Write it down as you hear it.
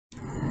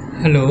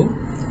Hello,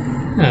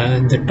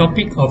 the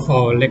topic of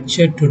our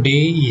lecture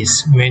today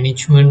is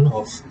management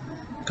of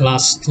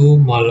class 2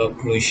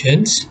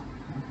 malocclusions.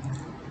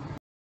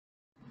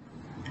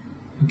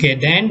 Okay,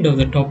 at the end of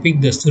the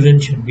topic, the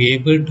student should be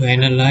able to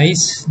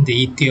analyze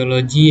the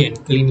etiology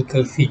and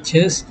clinical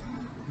features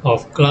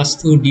of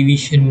class 2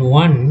 division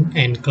 1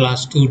 and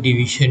class 2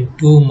 division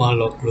 2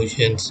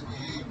 malocclusions.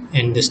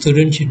 And the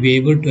student should be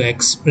able to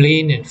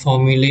explain and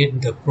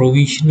formulate the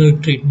provisional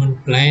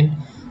treatment plan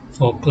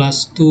for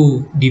class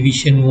 2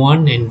 division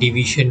 1 and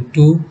division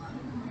 2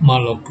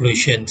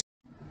 malocclusions.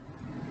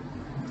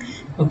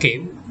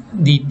 Okay,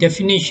 the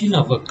definition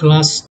of a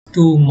class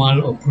 2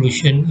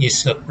 malocclusion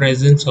is a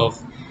presence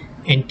of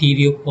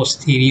anterior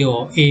posterior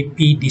or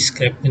AP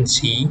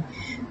discrepancy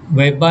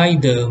whereby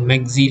the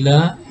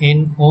maxilla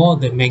and or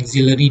the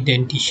maxillary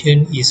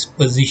dentition is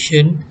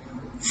positioned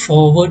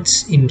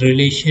forwards in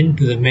relation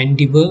to the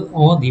mandible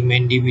or the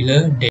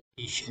mandibular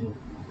dentition.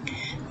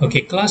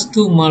 Okay, class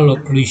 2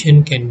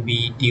 malocclusion can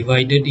be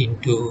divided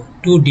into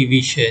two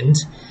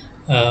divisions,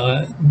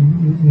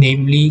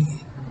 namely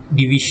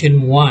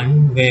division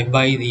 1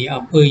 whereby the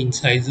upper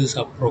incisors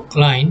are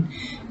proclined,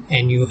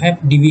 and you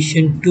have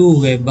division 2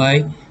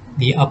 whereby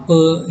the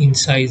upper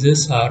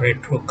incisors are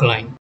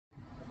retroclined.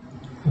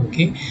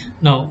 Okay,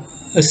 now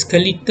a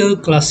skeletal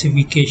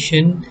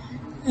classification,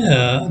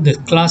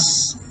 the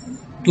class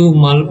 2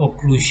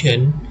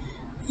 malocclusion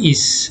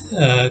is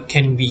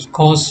can be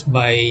caused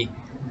by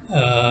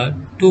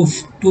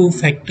two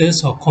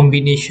factors or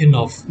combination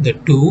of the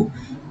two.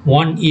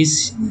 One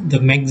is the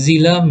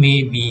maxilla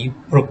may be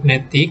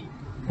prognathic,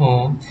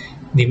 or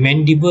the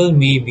mandible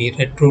may be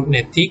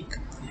retrognathig,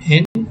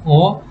 and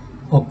or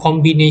a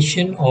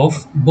combination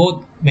of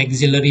both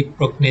maxillary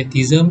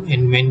prognathism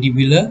and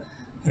mandibular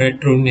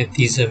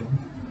retrognathism.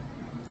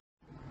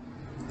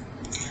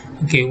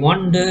 Okay,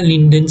 Van der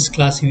Linden's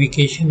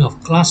classification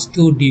of class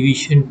 2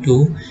 division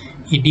 2,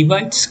 he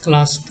divides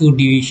class 2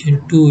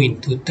 division 2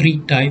 into three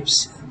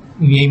types,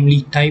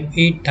 namely type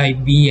A, type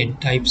B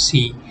and type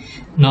C.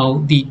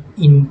 Now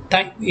in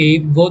type A,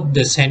 both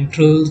the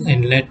central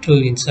and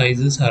lateral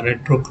incisors are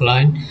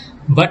retroclined,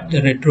 but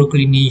the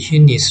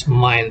retroclination is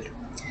mild.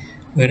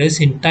 Whereas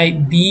in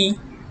type B,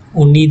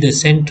 only the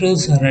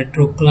centrals are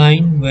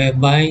retroclined,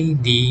 whereby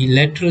the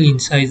lateral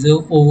incisor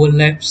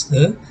overlaps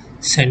the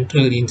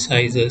central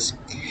incisors.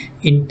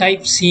 In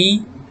type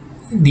C,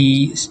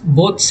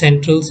 both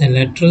centrals and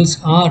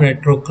laterals are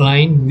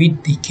retroclined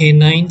with the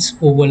canines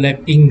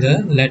overlapping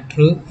the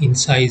lateral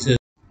incisors.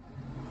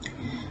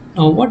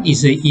 Now, what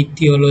is the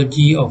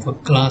etiology of a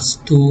class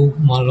 2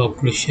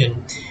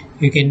 malocclusion?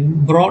 You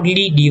can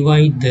broadly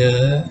divide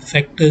the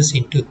factors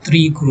into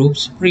three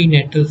groups: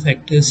 prenatal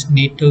factors,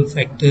 natal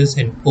factors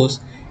and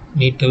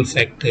postnatal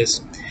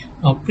factors.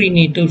 Now,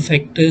 prenatal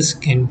factors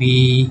can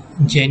be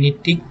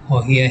genetic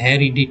or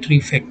hereditary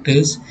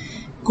factors,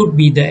 could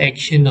be the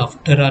action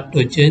of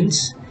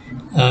teratogens,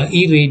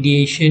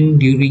 irradiation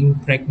during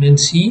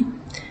pregnancy,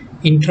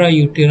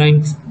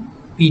 intrauterine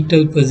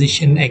fetal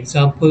position.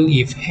 Example,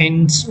 if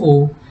hands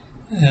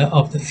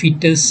of the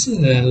fetus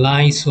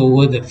lies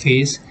over the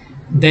face,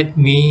 that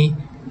may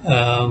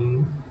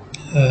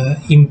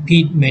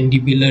impede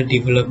mandibular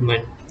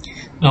development.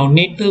 Now,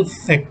 natal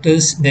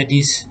factors, that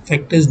is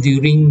factors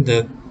during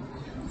the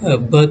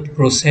birth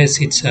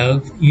process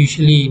itself,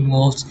 usually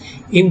involves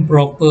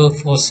improper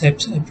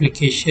forceps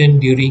application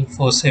during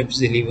forceps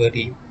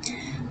delivery.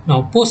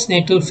 Now,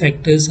 postnatal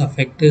factors are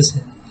factors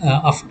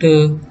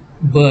after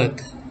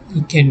birth.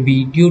 It can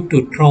be due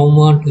to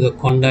trauma to the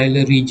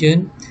condylar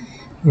region,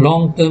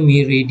 long-term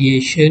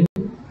irradiation,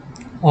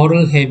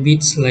 oral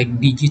habits like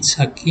digit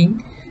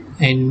sucking,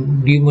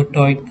 and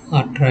rheumatoid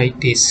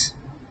arthritis.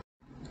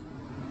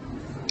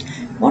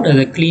 What are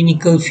the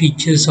clinical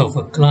features of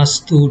a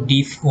class 2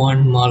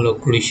 DIF1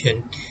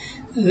 malocclusion?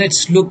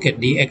 Let's look at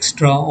the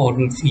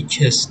extraoral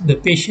features. The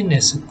patient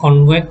has a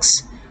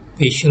convex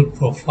facial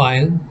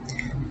profile.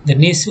 The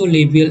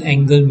nasolabial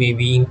angle may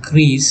be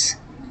increased.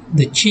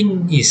 The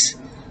chin is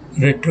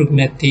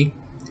retrognathic.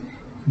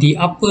 The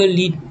upper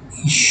lid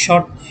is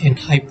short and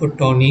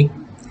hypertonic,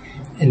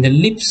 and the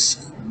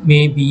lips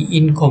may be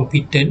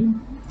incompetent.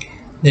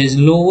 There is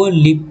lower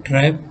lip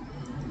trap.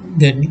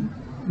 The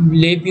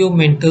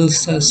labiomental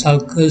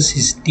sulcus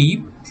is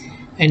deep,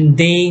 and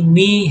they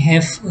may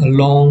have a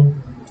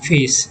long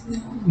face,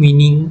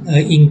 meaning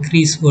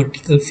increased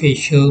vertical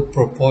facial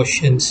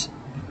proportions.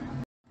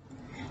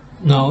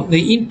 Now,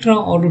 the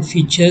intraoral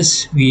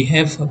features, we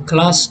have a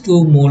class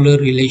 2 molar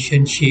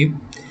relationship.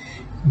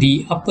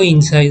 The upper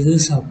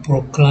incisors are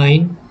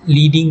proclined,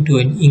 leading to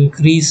an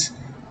increased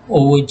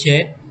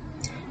overjet,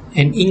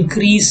 an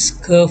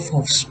increased curve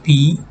of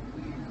spee,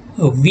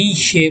 a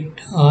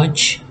V-shaped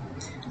arch.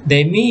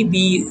 There may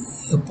be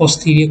a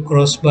posterior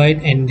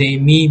crossbite, and there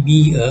may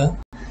be a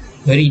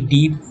very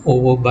deep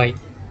overbite.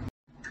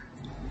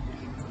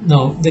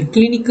 Now, the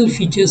clinical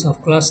features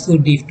of class 2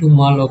 DIF2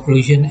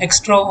 malocclusion,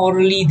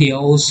 extraorally, they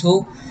are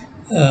also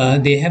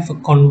they have a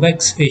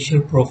convex facial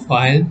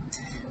profile.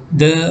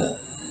 The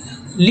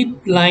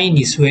lip line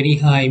is very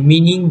high,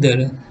 meaning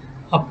the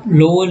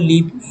lower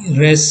lip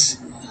rests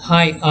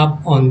high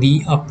up on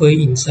the upper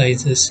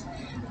incisors.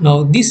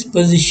 Now, this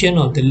position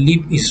of the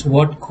lip is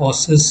what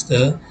causes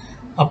the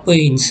upper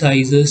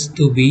incisors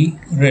to be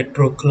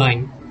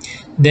retroclined.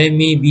 There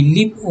may be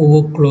lip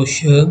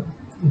overclosure,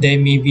 there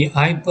may be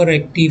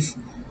hyperactive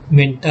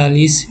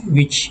mentalis,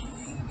 which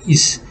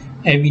is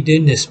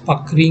evident as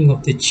puckering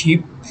of the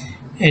chip,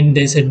 and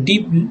there's a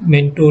deep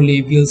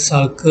mentolabial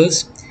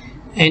sulcus,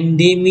 and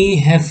they may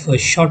have a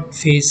short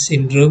face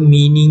syndrome,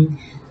 meaning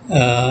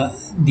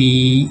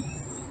the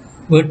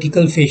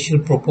vertical facial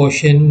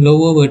proportion,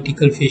 lower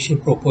vertical facial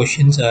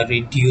proportions are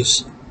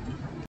reduced.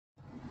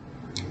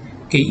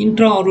 Okay,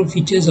 intraoral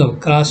features of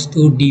class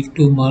 2 Dept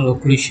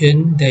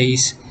malocclusion. There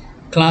is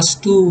class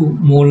 2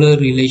 molar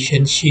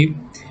relationship,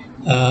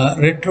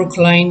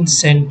 retroclined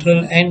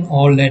central and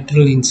or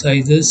lateral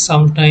incisors.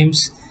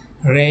 Sometimes,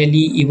 rarely,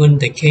 even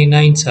the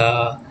canines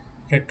are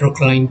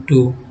retroclined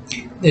too.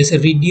 There's a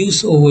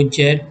reduced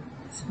overjet.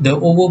 The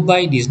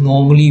overbite is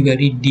normally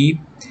very deep.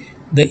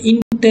 The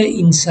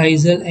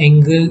interincisal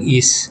angle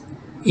is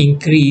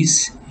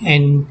increased,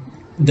 and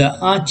the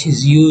arch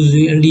is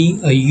usually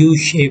a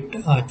U-shaped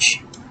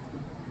arch.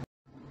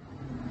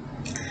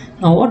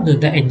 Now, what are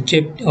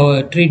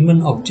the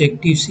treatment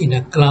objectives in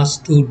a class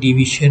 2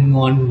 division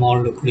 1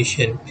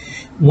 malocclusion?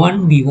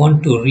 One, we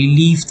want to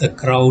relieve the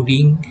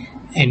crowding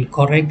and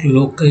correct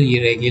local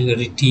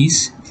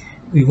irregularities.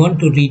 We want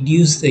to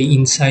reduce the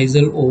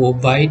incisal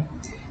overbite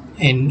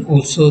and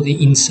also the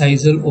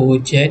incisal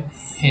overjet,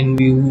 and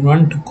we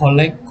want to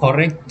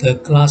correct the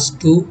class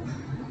 2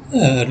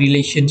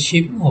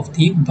 relationship of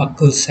the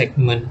buccal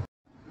segment.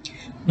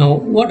 Now,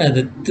 what are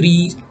the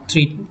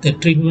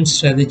treatment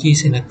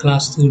strategies in a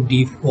class 2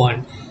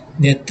 DIF1?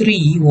 There are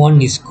three.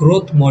 One is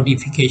growth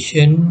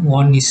modification,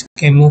 one is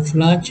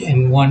camouflage,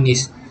 and one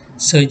is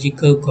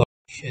surgical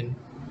correction.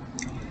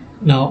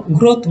 Now,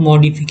 growth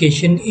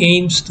modification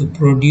aims to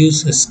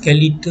produce a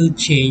skeletal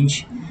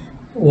change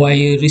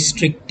while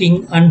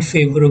restricting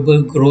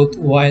unfavorable growth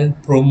while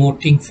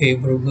promoting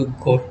favorable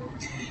growth.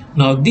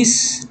 Now,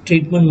 this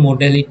treatment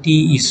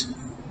modality is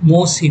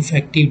most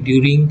effective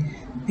during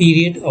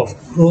period of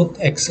growth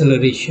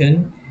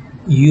acceleration,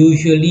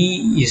 usually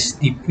is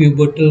the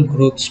pubertal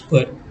growth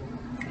spurt.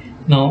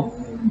 Now,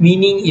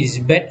 meaning is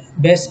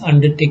best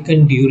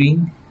undertaken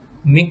during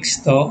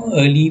mixed or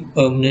early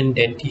permanent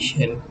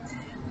dentition.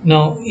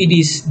 Now, it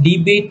is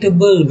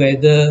debatable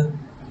whether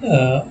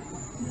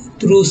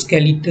true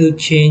skeletal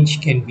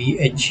change can be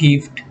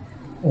achieved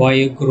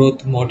via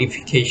growth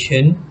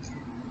modification,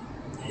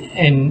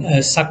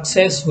 and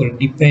success will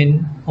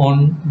depend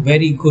on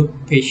very good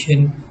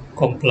patient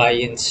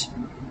compliance.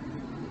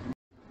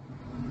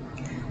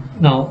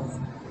 Now,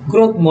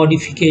 growth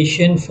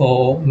modification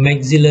for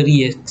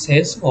maxillary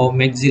excess or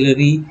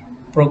maxillary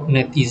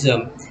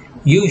prognathism.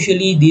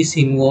 Usually this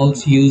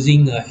involves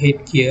using a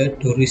headgear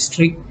to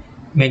restrict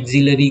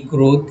maxillary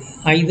growth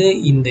either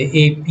in the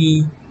AP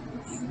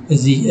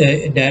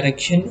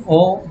direction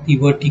or the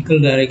vertical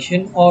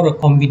direction, or a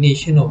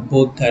combination of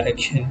both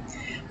directions.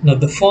 Now,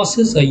 the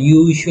forces are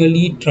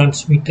usually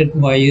transmitted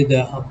via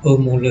the upper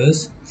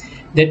molars.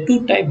 There are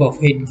two types of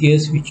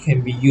headgears which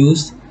can be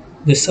used.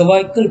 The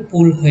cervical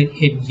pull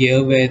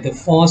headgear, where the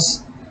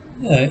force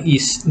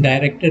is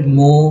directed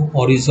more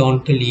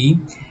horizontally,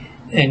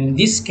 and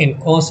this can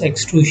cause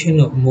extrusion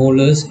of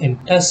molars and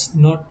thus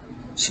not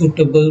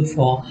suitable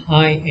for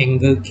high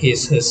angle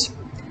cases.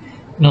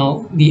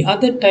 Now, the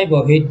other type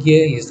of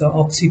headgear is the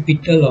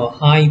occipital or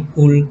high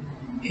pull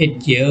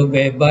headgear,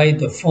 whereby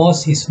the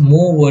force is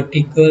more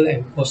vertical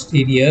and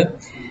posterior,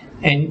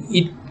 and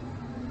it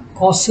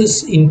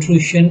causes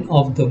intrusion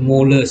of the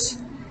molars,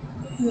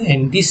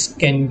 and this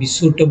can be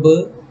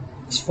suitable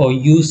for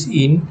use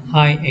in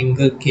high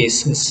angle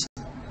cases.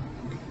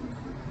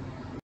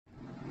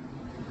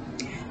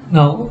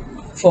 Now,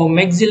 for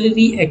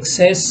maxillary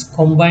excess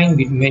combined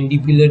with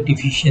mandibular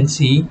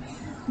deficiency,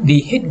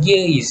 the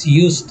headgear is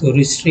used to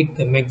restrict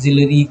the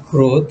maxillary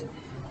growth,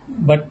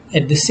 but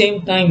at the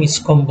same time is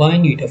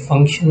combined with a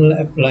functional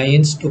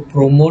appliance to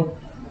promote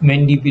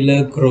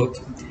mandibular growth.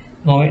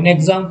 Now, an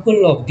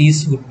example of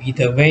this would be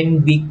the Van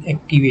Beek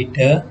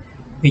activator,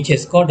 which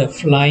has got a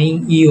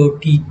flying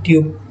EOT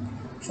tube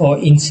for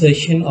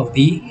insertion of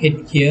the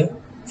headgear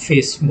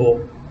face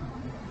bow.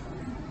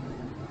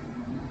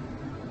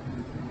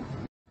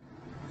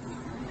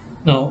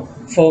 Now,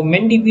 for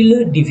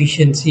mandibular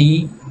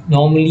deficiency,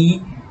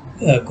 normally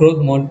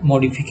growth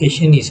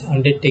modification is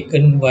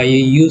undertaken via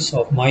use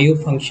of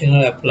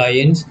myofunctional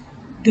appliance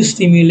to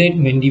stimulate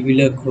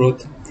mandibular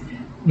growth.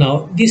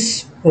 Now,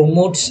 this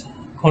promotes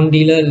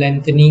condylar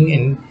lengthening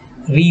and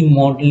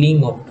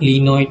remodeling of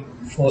glenoid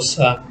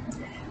fossa.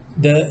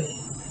 The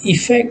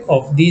effect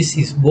of this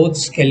is both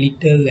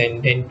skeletal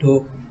and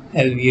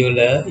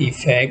dentoalveolar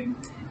effect.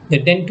 The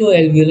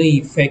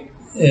dentoalveolar effect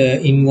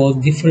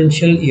involves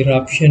differential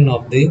eruption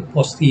of the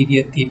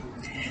posterior teeth.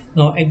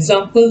 Now,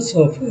 examples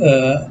of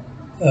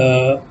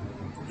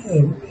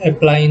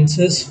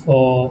appliances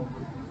for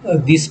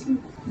this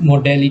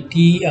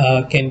modality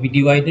can be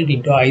divided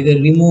into either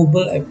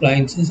removable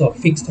appliances or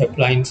fixed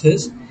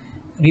appliances.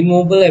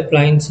 Removable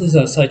appliances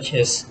are such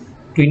as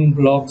twin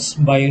blocks,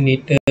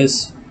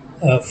 bionators,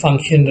 a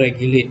function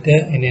regulator,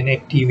 and an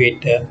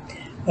activator.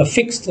 A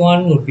fixed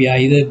one would be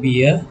either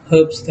be a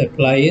Herbst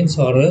appliance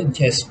or a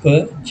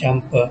Jasper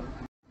jumper.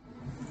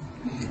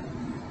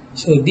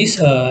 So these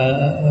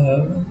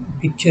are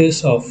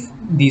pictures of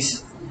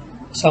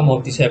some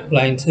of these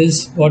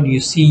appliances. What you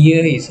see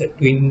here is a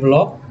twin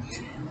block,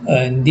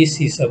 and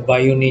this is a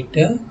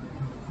bionator.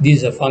 This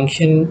is a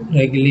function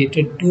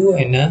regulated to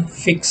and a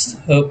fixed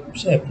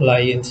Herbst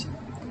appliance.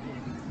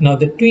 Now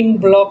the twin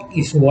block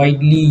is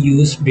widely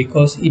used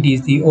because it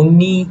is the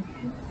only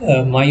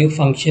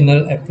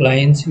myofunctional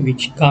appliance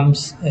which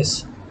comes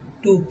as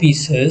two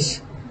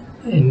pieces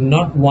and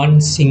not one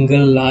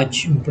single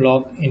large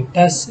block, and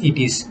thus it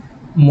is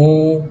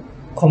more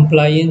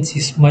compliance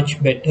is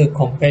much better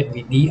compared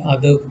with the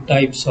other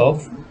types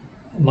of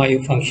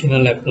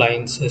myofunctional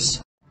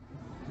appliances.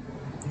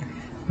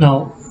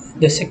 Now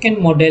the second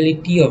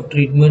modality of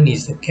treatment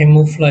is the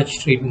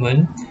camouflage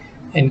treatment,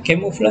 and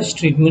camouflage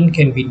treatment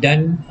can be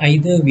done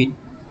either with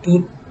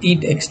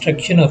teeth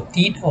extraction of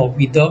teeth or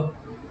without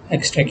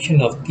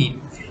extraction of teeth.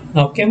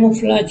 Now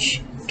camouflage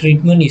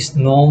treatment is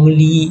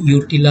normally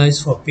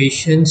utilized for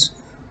patients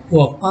who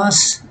are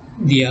past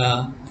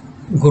their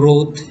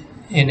growth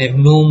and have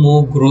no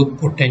more growth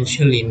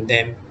potential in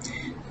them.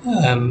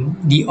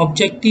 The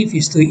objective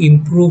is to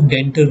improve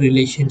dental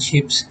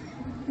relationships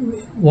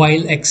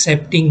while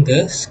accepting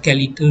the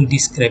skeletal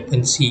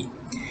discrepancy.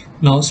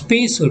 Now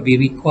space will be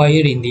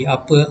required in the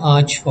upper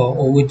arch for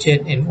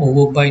overjet and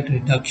overbite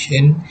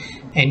reduction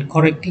and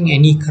correcting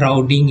any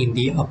crowding in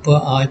the upper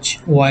arch,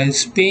 while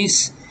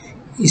space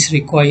is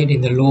required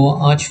in the lower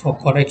arch for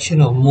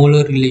correction of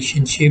molar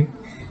relationship,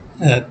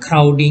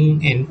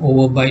 crowding and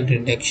overbite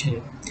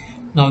reduction.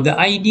 Now the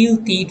ideal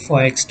teeth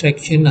for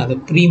extraction are the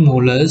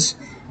premolars,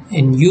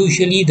 and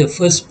usually the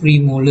first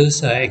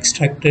premolars are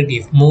extracted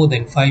if more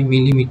than 5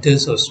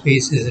 millimeters of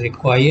space is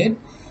required,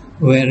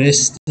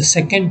 whereas the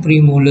second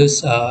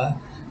premolars are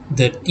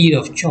the teeth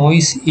of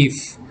choice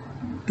if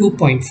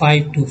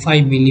 2.5 to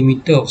 5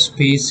 millimeter of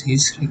space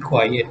is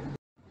required.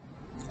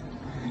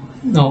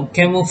 Now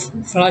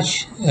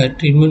camouflage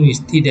treatment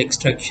with teeth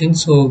extraction,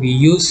 so we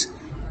use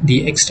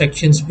the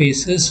extraction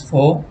spaces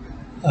for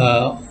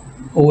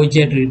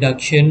overjet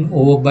reduction,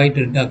 overbite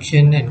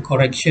reduction and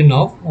correction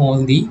of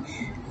all the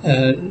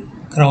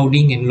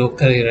crowding and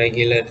local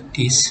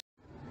irregularities.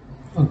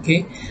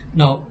 Okay,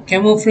 now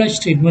camouflage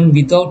treatment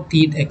without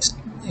teeth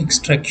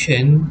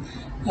extraction,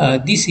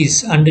 this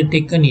is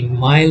undertaken in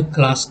mild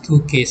class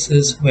 2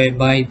 cases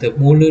whereby the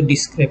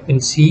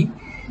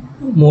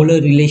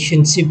molar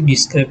relationship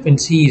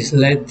discrepancy is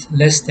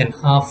less than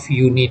half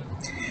unit.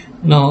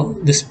 Now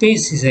the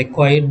space is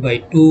acquired by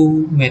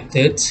two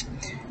methods.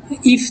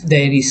 If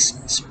there is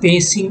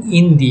spacing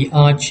in the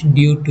arch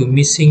due to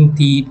missing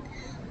teeth,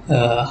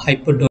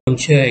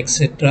 hypodontia,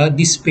 etc.,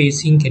 this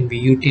spacing can be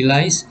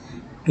utilized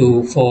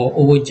for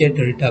overjet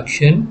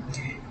reduction.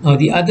 Now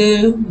the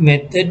other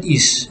method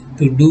is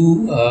to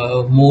do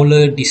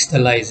molar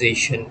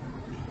distalization.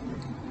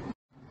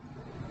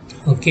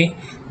 Okay,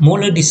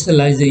 molar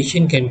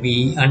distalization can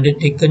be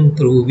undertaken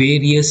through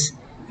various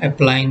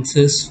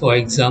appliances. For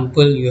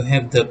example, you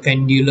have the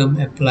pendulum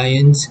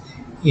appliance,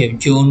 you have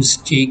Jones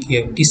jig,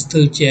 you have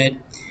distal jet,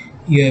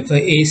 you have a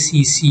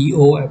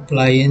ACCO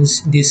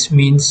appliance. This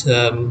means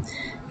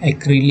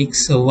acrylic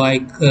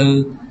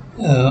cervical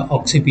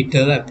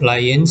occipital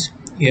appliance.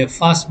 You have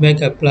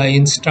fastback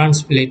appliance,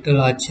 transpalatal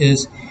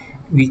arches.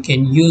 We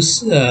can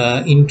use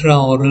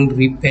intraoral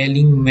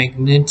repelling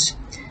magnets,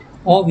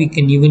 or we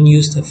can even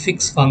use the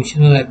fixed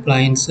functional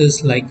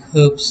appliances like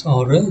Herbst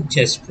or a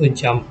Jasper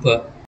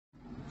jumper.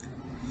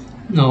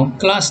 Now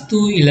class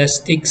 2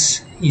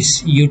 elastics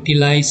is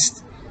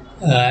utilized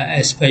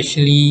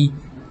especially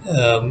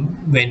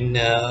when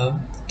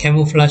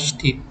camouflage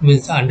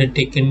treatments are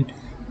undertaken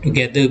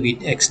together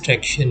with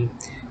extraction,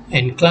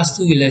 and class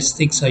 2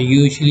 elastics are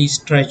usually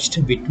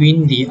stretched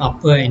between the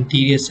upper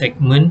anterior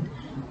segment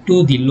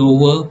to the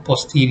lower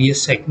posterior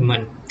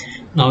segment.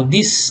 Now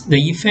the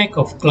effect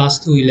of class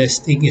 2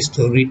 elastic is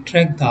to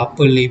retract the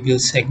upper labial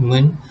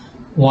segment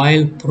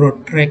while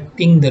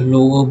protracting the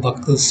lower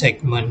buccal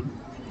segment.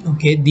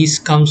 Okay, this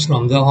comes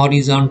from the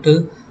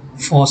horizontal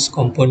force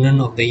component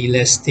of the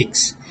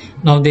elastics.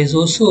 Now there's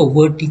also a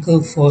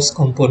vertical force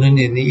component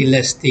in the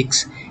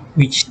elastics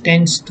which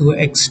tends to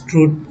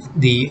extrude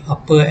the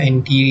upper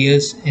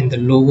anteriors and the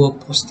lower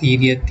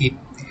posterior teeth.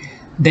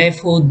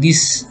 Therefore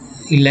these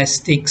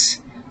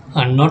elastics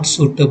are not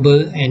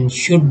suitable and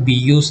should be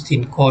used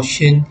in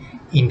caution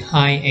in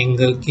high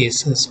angle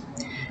cases.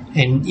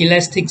 And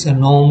elastics are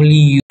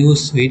normally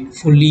used with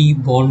fully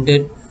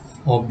bonded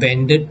or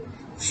banded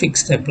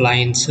fixed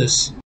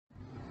appliances.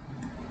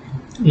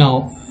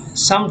 Now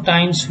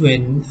sometimes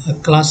when a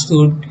class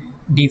 2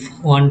 diff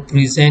 1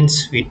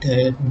 presents with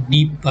a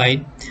deep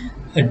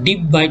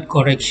bite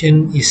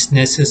correction is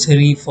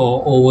necessary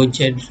for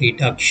overjet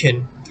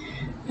reduction,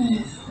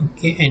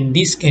 Okay, and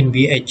this can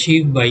be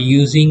achieved by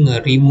using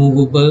a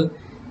removable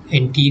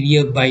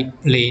anterior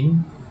bite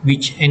plane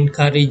which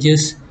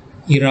encourages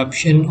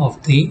eruption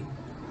of the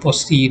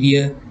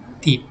posterior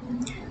teeth.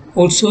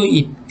 Also,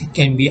 it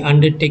can be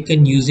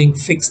undertaken using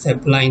fixed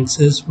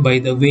appliances by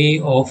the way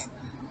of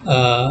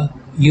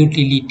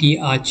utility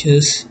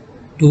arches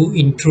to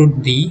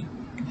intrude the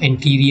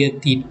anterior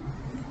teeth.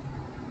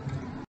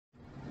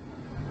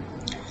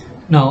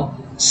 Now,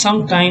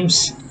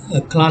 sometimes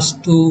a class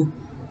 2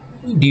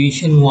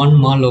 division 1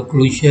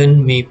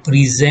 malocclusion may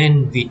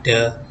present with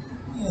a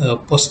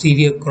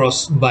posterior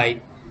cross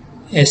bite,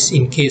 as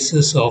in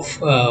cases of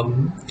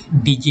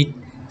digit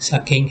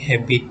sucking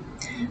habit,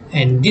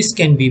 and this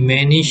can be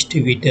managed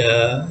with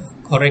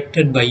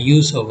corrected by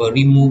use of a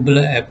removable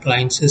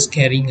appliances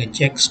carrying a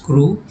jack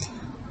screw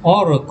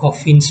or a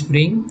coffin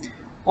spring,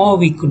 or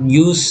we could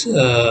use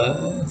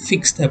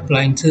fixed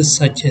appliances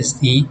such as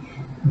the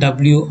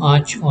W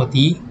arch or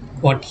the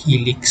quad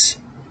helix.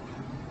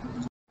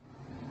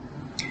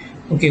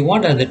 Okay,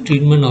 what are the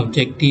treatment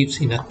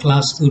objectives in a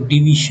class 2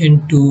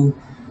 division 2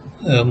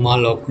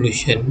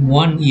 malocclusion?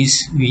 One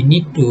is we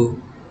need to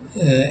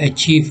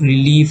achieve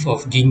relief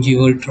of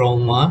gingival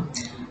trauma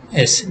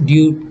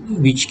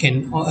which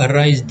can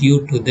arise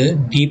due to the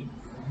deep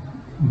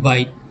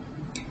bite.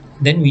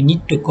 Then we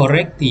need to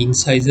correct the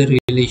incisor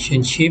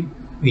relationship.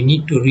 We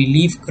need to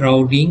relieve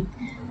crowding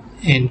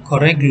and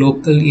correct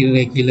local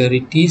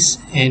irregularities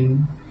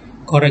and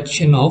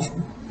correction of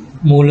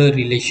molar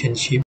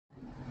relationship.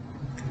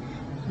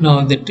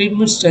 Now, the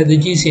treatment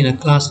strategies in a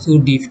class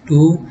 2 div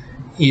 2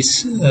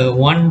 is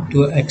one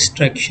to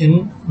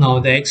extraction. Now,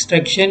 the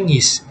extraction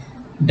is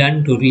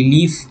done to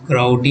relieve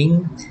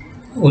crowding,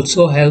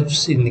 also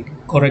helps in the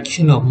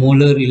correction of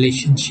molar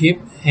relationship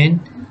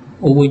and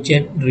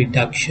overjet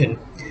reduction.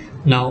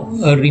 Now,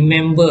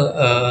 remember,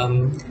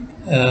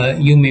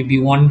 you may be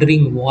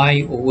wondering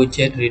why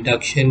overjet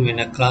reduction when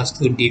a class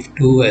 2 div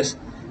 2 has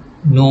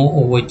no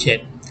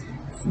overjet.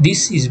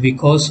 This is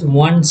because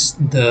once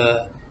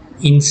the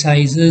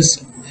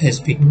incisors has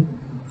been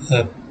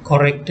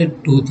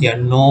corrected to their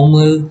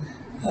normal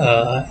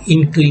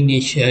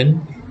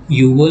inclination,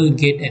 you will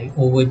get an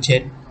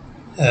overjet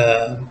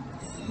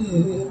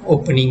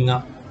opening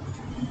up.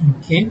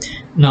 Okay,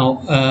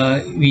 now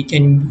we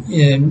can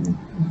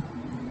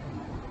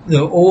the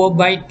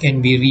overbite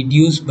can be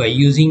reduced by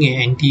using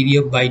an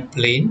anterior bite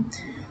plane,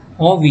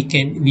 or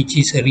which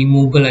is a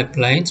removable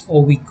appliance,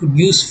 or we could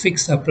use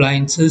fixed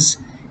appliances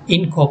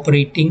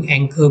incorporating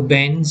anchor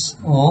bands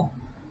or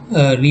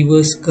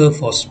reverse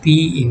curve or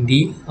SPI in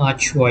the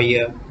arch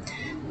wire,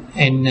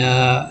 and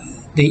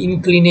the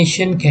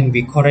inclination can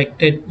be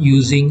corrected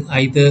using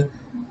either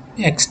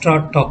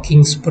extra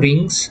torquing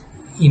springs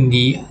in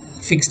the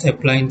fixed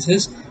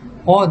appliances,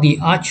 or the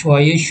arch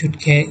wire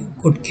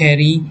could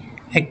carry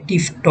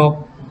active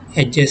torque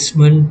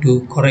adjustment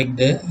to correct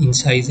the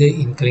incisor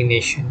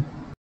inclination.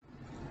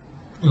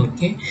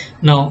 Okay,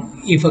 now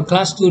if a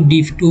class 2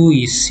 div 2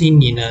 is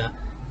seen in a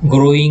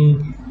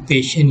growing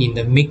patient in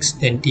the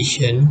mixed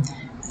dentition,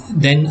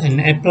 then an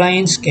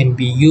appliance can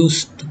be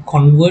used to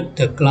convert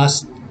the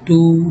class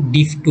 2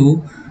 div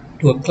 2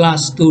 to a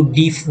class 2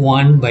 div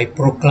 1 by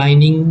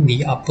proclining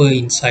the upper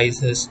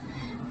incisors,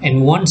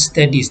 and once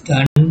that is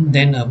done,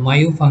 then a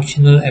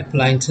myofunctional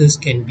appliances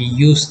can be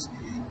used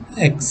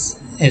as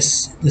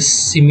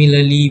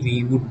similarly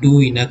we would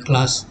do in a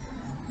class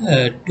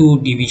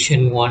 2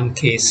 division 1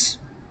 case.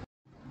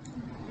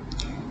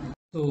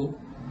 So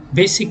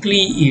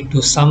basically,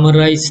 to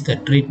summarize the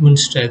treatment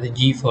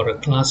strategy for a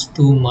class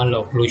 2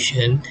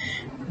 malocclusion,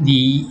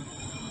 the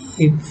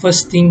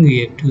first thing we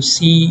have to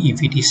see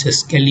if it is a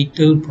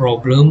skeletal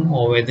problem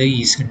or whether it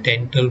is a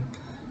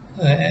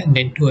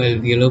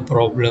dentoalveolar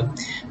problem.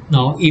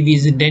 Now, if it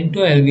is a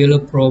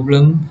dentoalveolar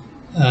problem,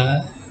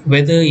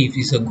 whether if it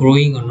is a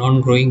growing or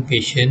non-growing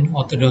patient,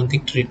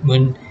 orthodontic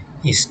treatment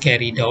is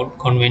carried out,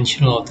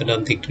 conventional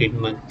orthodontic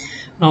treatment.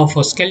 Now,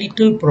 for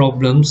skeletal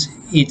problems,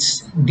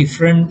 it's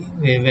different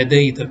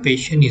whether the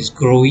patient is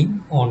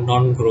growing or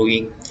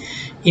non-growing.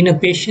 In a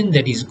patient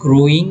that is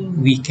growing,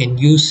 we can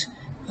use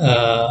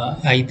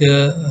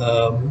either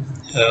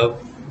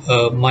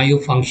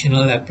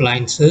myofunctional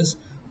appliances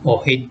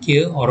or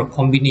headgear, or a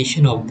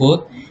combination of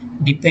both,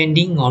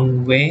 depending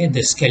on where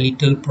the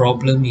skeletal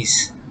problem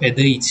is,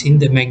 whether it's in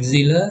the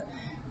maxilla,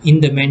 in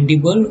the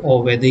mandible,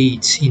 or whether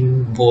it's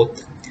in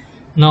both.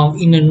 Now,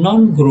 in a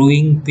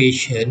non-growing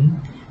patient,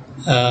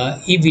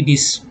 if it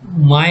is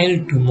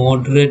mild to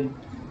moderate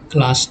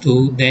class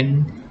 2,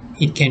 then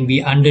it can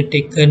be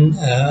undertaken,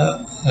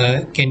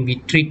 can be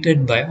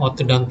treated by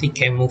orthodontic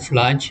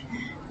camouflage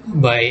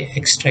by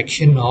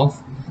extraction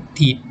of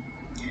teeth.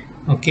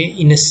 Okay,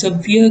 in a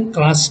severe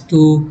class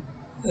 2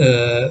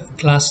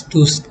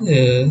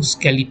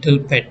 skeletal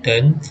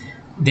pattern,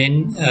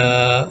 then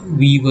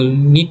we will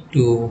need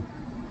to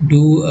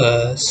do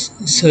a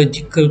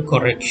surgical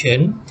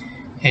correction,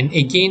 and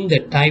again the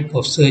type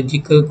of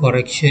surgical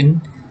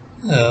correction,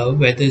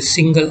 whether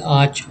single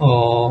arch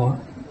or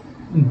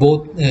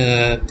both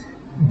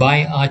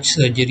bi-arch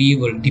surgery,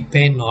 will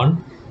depend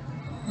on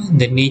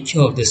the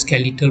nature of the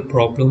skeletal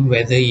problem,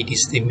 whether it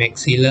is the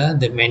maxilla,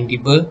 the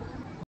mandible,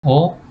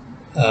 or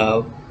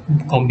a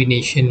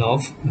combination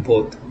of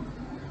both.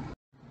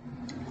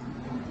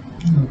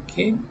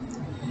 Okay,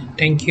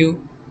 thank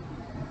you.